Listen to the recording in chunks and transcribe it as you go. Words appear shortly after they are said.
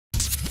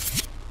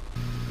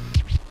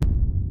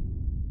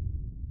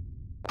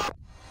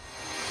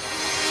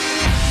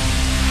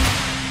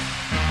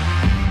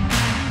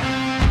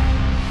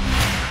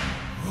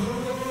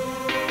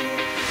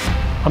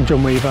I'm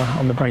John Weaver.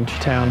 I'm the Braintree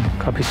Town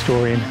Club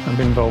historian. I've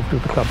been involved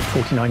with the club for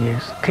 49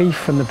 years.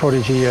 Keith and the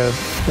Prodigy are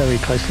very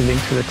closely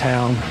linked to the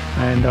town,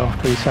 and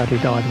after he sadly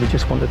died, we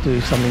just want to do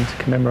something to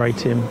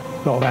commemorate him.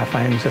 A lot of our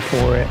fans are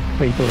for it.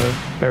 People are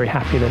very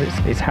happy that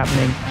it's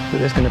happening, that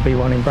there's going to be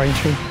one in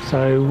Braintree.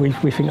 So we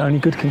think only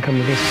good can come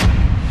of this.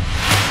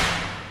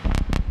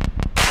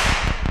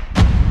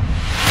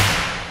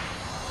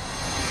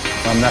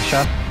 I'm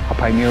Nasha. I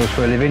paint murals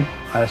for a living.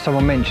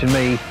 Someone mentioned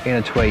me in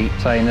a tweet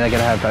saying they're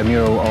going to have a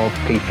mural of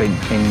Keith Flint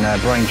in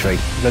Braintree.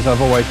 Because I've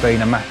always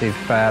been a massive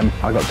fan,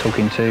 I got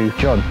talking to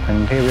John,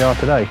 and here we are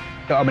today.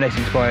 I'm an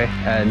Essex boy,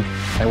 and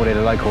they wanted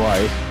a local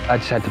artist. I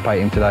just had to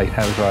paint him today,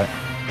 that was right.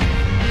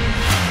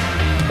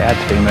 It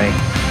had to be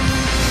me.